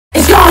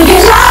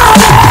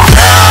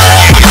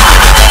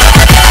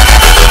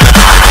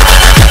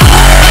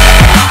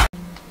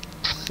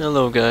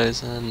Hello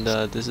guys, and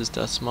this is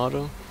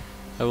DeathsMotto.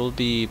 I will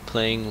be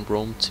playing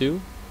Rome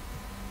 2,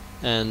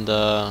 and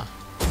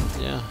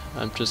yeah,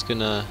 I'm just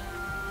gonna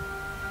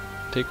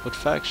pick what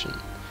faction.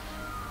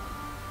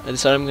 I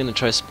decided I'm gonna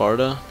try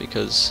Sparta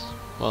because,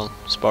 well,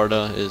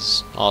 Sparta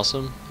is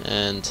awesome,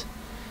 and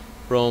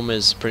Rome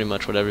is pretty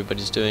much what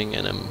everybody's doing,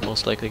 and I'm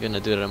most likely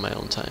gonna do it on my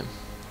own time.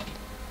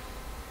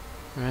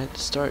 Alright,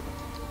 start.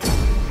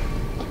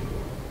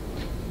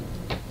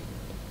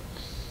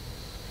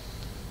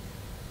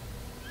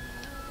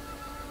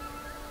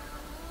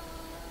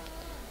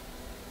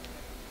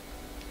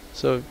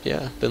 So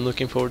yeah, been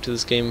looking forward to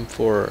this game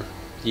for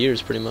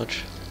years pretty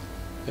much.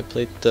 I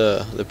played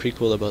the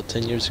prequel about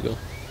 10 years ago.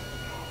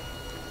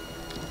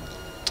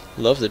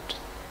 Loved it.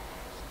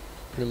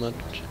 Pretty much.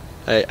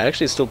 I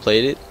actually still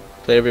played it.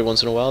 Play every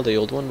once in a while, the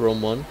old one,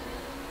 Rome 1.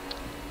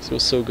 It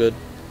was so good.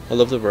 I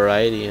love the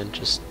variety and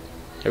just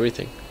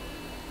everything.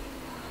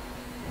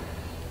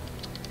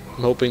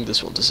 I'm hoping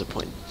this won't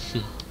disappoint.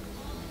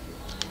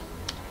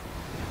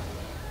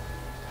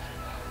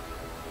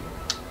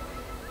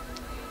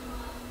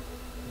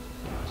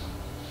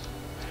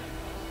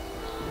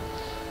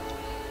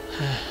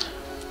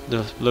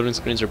 The loading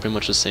screens are pretty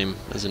much the same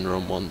as in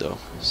Rome 1 though,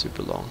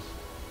 super long.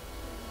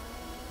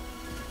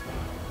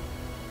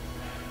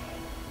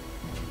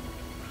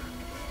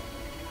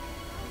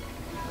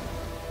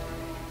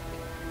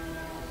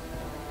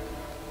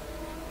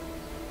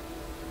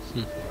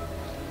 I'm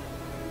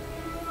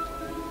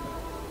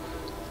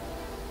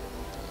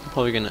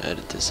probably gonna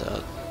edit this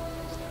out.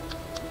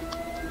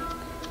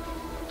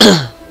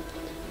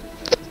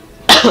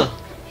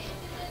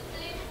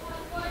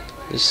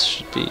 This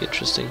should be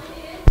interesting.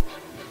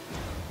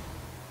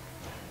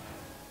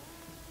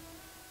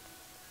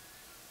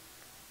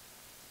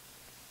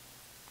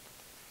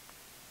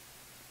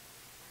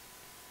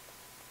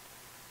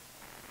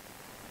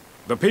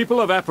 The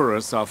people of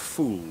Epirus are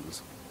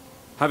fools.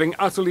 Having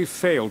utterly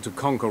failed to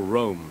conquer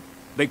Rome,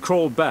 they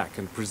crawl back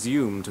and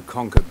presume to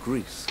conquer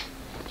Greece.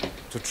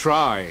 To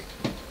try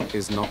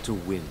is not to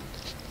win.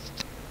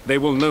 They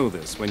will know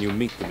this when you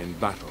meet them in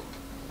battle.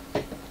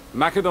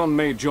 Macedon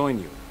may join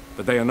you,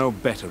 but they are no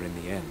better in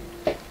the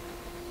end.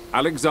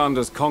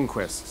 Alexander's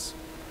conquests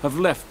have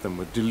left them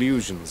with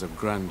delusions of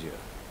grandeur.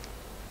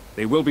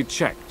 They will be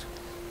checked,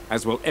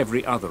 as will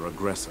every other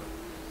aggressor.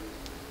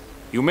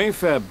 You may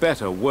fare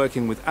better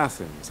working with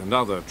Athens and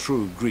other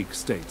true Greek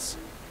states,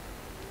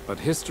 but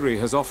history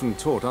has often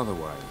taught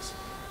otherwise.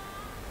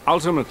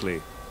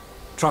 Ultimately,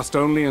 trust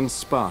only in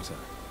Sparta,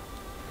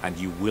 and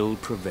you will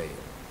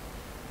prevail.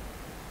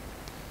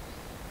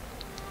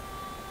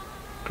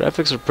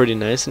 Graphics are pretty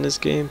nice in this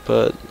game,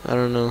 but I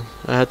don't know.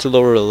 I had to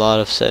lower a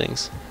lot of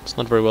settings. It's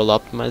not very well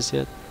optimized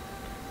yet.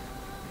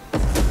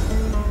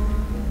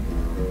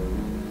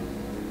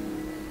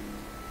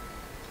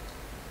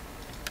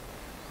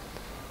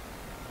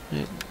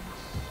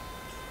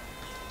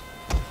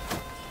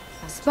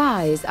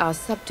 Spies are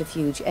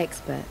subterfuge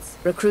experts,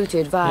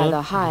 recruited via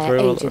the Hire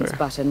very well Agents aware.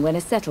 button when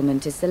a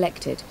settlement is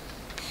selected.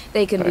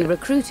 They can be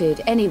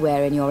recruited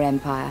anywhere in your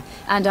empire,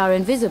 and are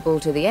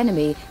invisible to the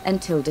enemy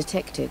until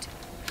detected.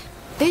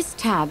 This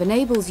tab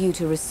enables you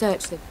to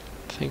research the...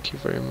 Thank you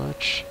very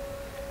much.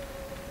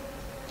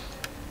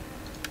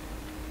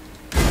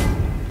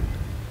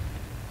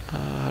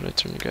 How do I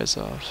turn you guys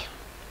off?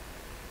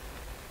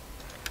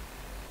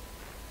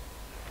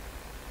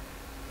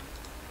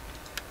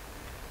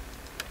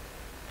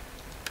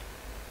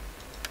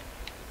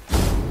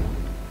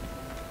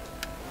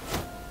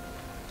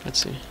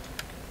 Let's see.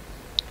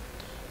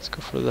 Let's go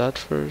for that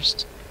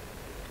first.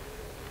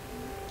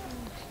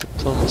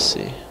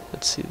 Diplomacy.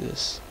 Let's see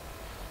this.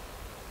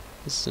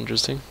 This is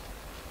interesting.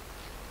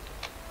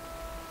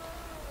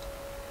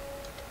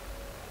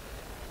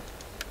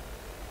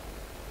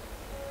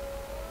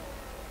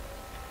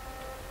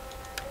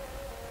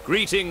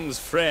 Greetings,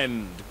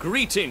 friend,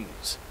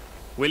 greetings.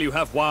 Will you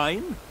have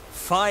wine,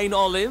 fine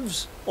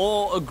olives,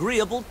 or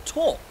agreeable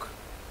talk?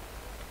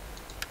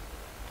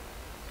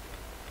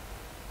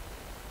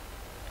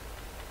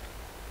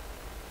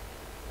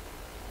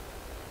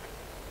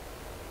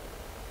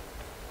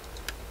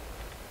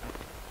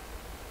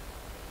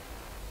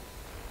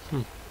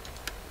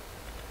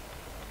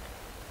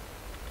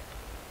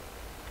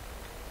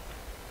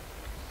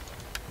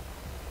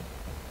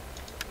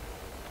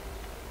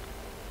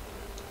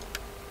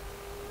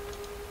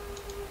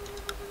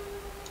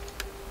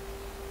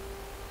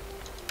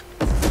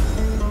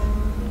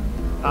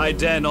 I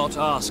dare not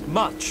ask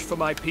much for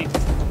my people.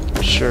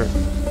 Sure.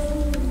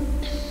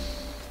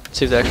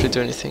 See if they actually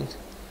do anything.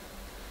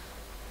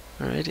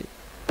 Alrighty.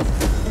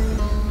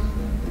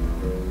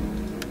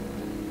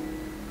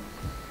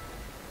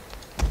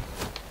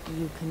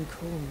 You can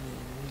call me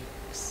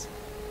Rex.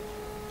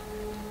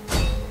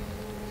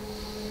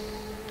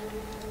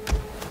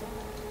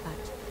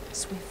 But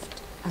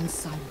swift and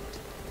silent,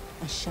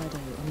 a shadow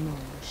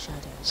among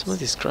shadows. Some of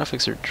these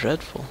graphics are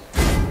dreadful.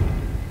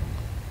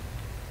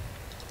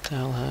 the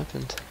hell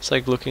happened? It's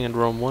like looking at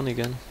Rome 1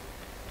 again.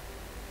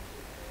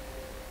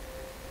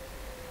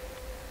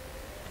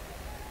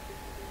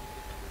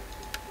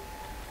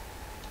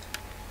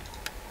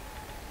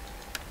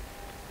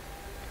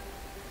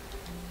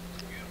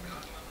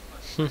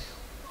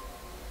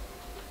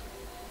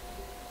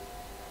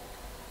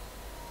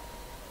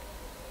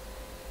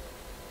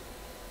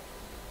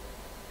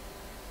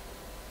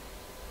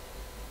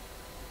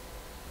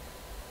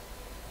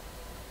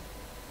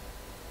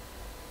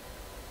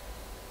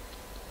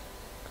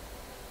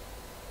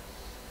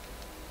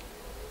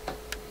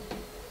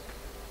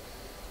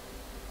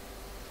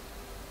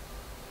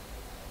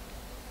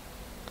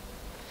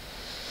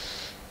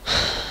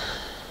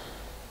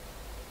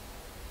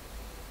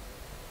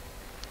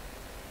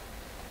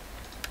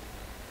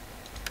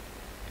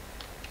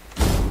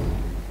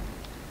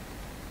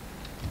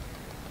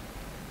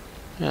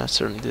 Yeah,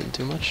 certainly didn't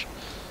do much.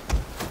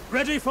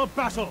 Ready for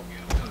battle!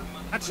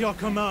 At your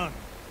command!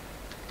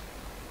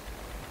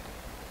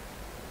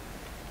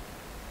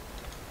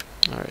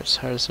 Alright, let's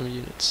hire some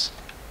units.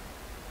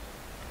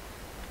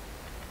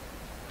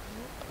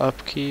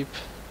 Upkeep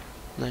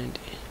 90.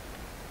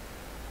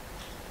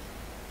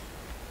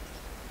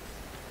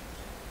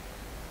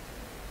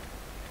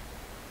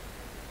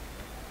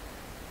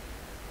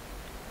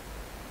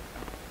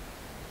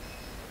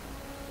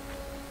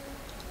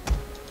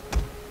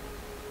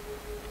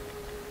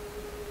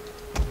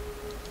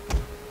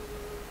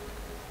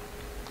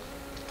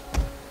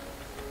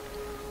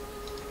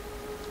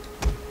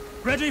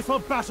 Ready for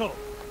battle!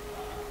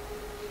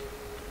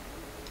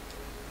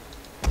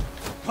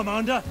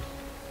 Commander!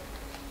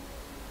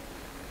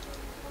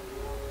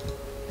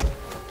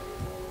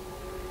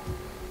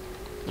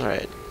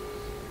 Alright,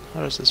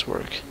 how does this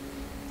work?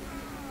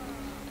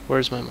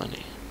 Where's my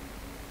money?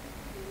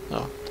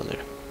 Oh, down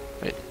there.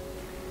 Wait.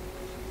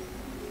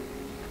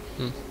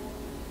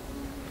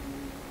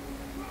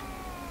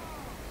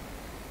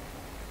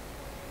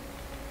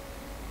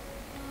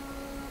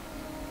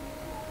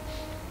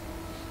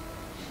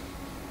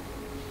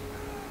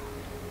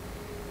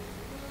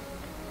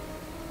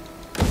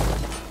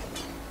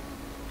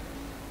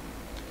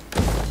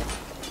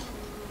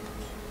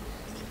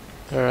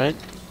 Alright.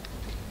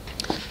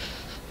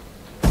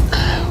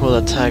 We'll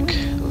attack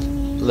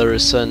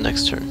Larissa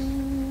next turn.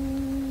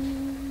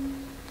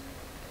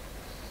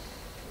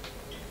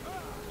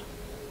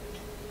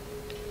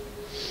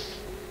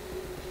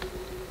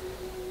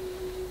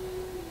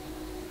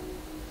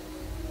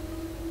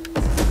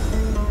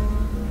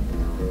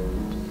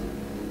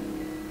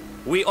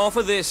 We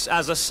offer this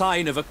as a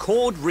sign of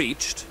accord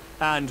reached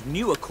and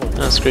new accord.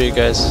 Oh, screw you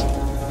guys.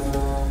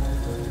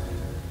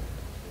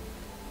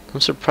 I'm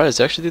surprised.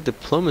 I actually did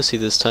diplomacy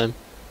this time.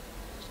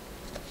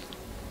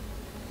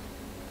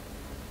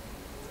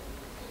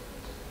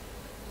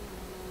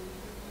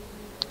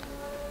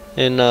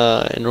 In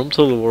Rome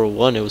Total War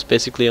 1, it was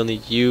basically only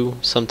you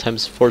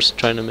sometimes forced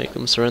trying to make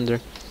them surrender.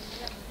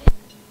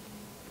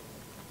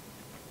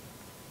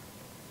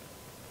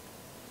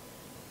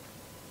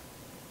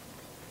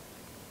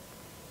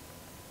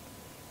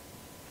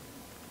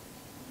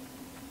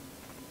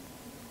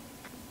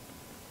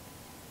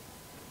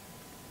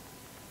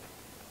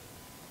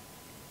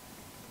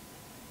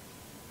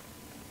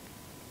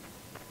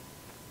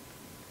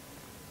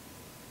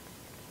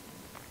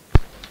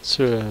 It's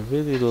a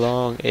really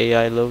long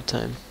AI load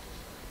time.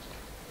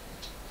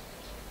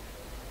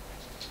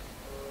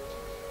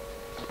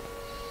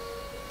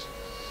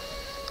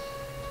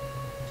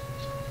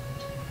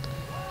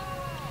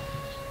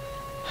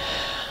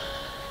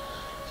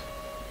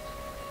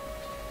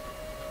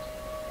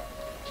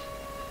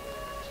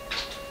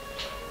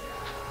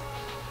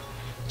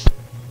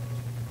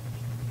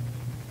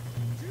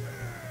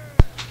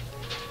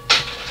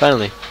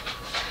 Finally.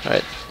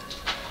 Alright.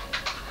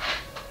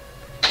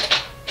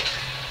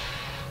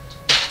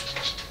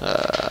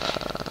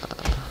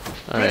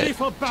 Ready Alright.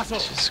 for battle!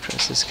 Jesus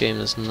Christ, this game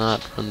is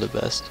not run the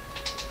best.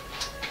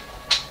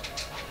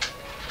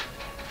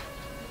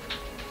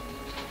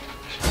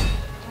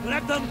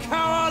 Let them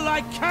cower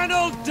like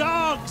kennelled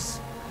dogs!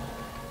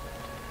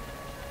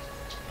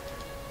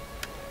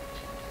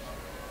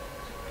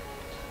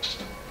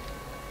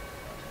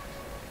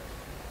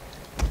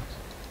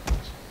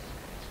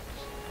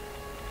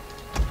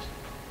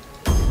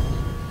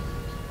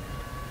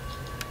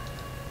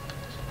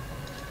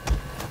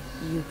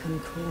 You can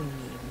call me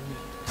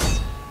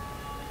Nix.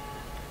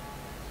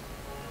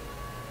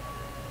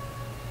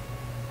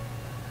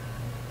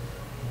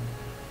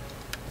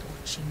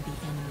 Watching the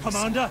enemy.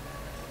 Commander!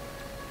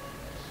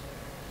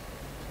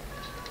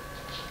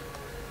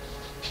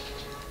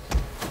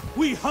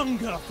 We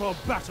hunger for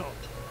battle!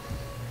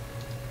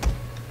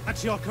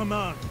 At your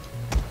command!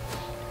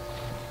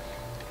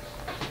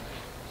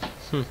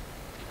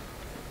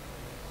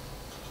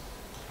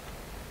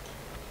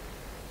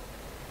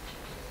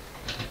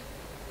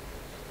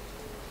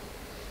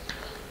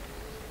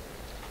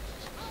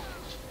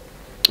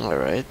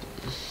 Alright.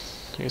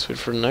 I guess wait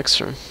for the next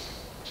turn.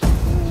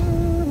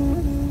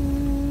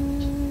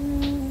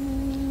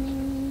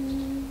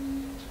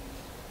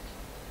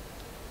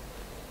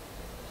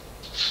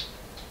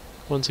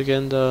 Once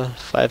again, the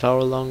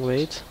 5-hour long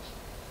wait.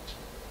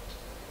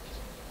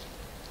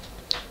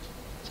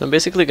 So I'm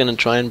basically gonna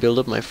try and build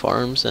up my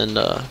farms and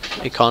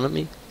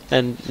economy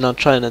and not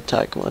try and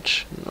attack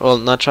much. Well,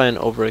 not try and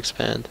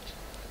overexpand,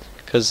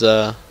 because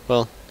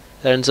well,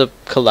 it ends up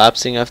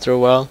collapsing after a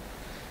while,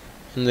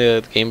 and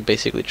the game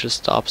basically just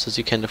stops as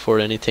you can't afford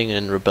anything,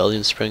 and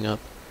rebellions spring up.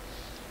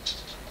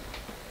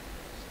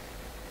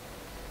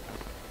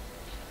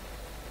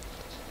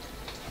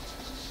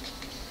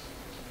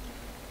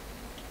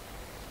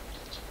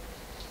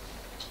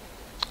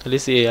 At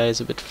least the AI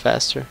is a bit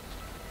faster.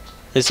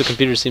 At least the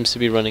computer seems to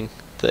be running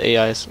the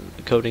AI's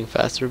coding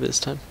faster this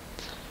time.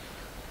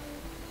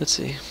 Let's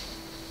see.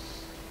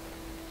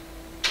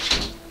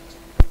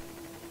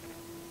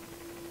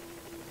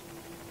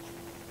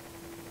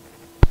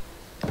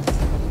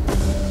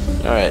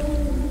 Alright.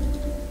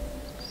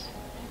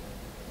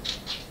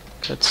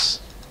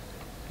 Let's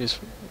use.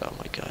 Oh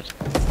my god.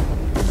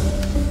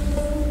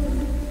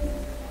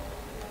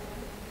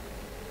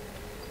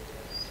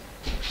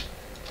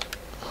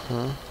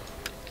 Huh?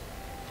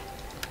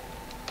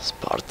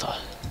 Sparta.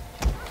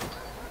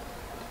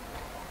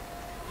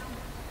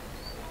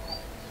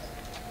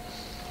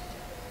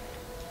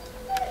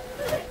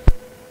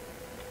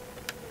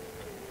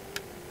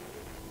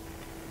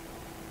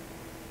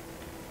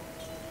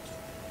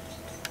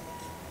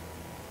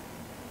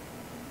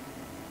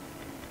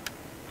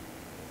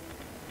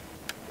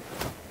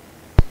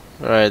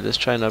 Alright, let's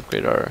try and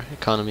upgrade our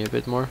economy a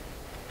bit more.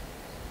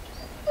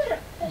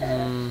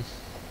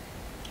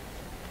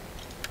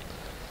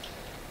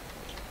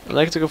 I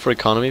like to go for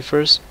economy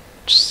first,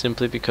 just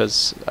simply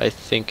because I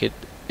think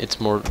it's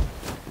more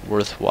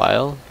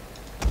worthwhile.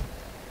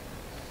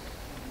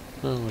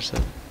 Oh, what's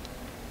that?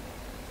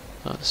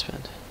 Oh,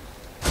 spend.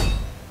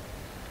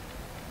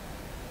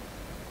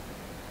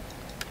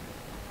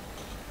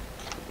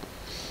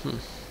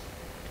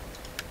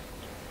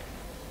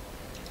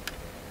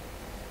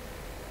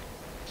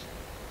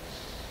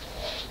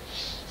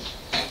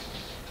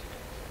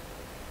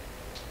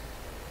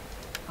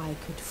 I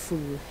could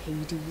fool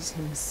Hades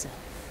himself.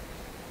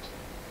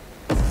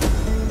 Your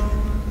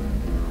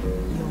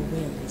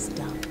will is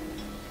done.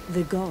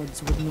 The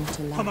gods would not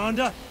allow.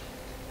 Commander!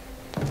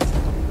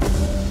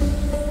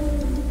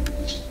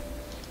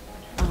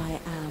 I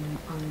am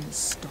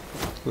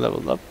unstoppable.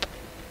 Level up.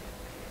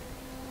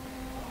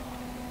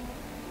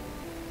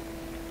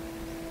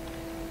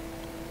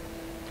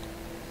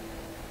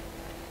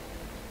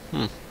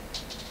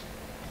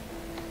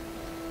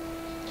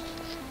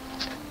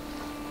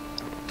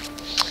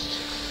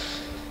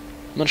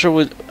 I'm not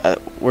sure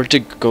where to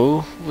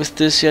go with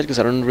this yet, because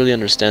I don't really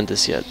understand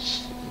this yet.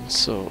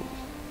 So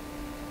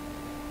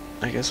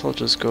I guess I'll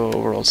just go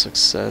overall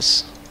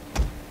success.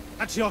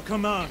 At your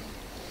command.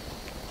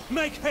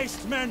 Make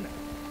haste, men!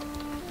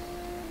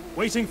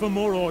 Waiting for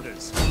more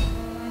orders.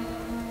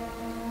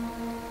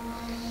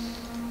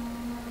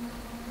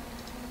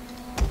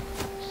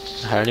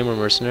 Hire any more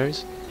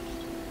mercenaries?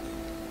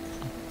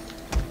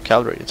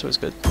 Cavalry, it's always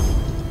good.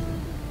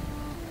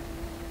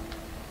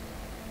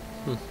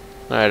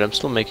 Alright, I'm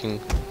still making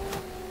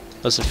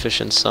a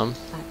sufficient sum.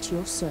 At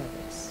your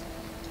service.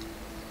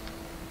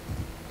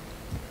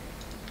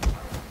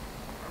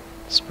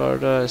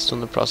 Sparta is still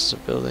in the process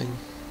of building.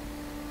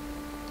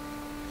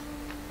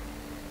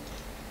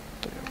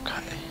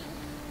 Okay.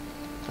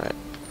 Alright.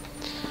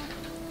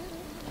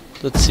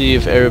 Let's see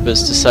if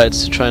Erebus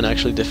decides to try and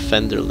actually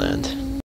defend their land.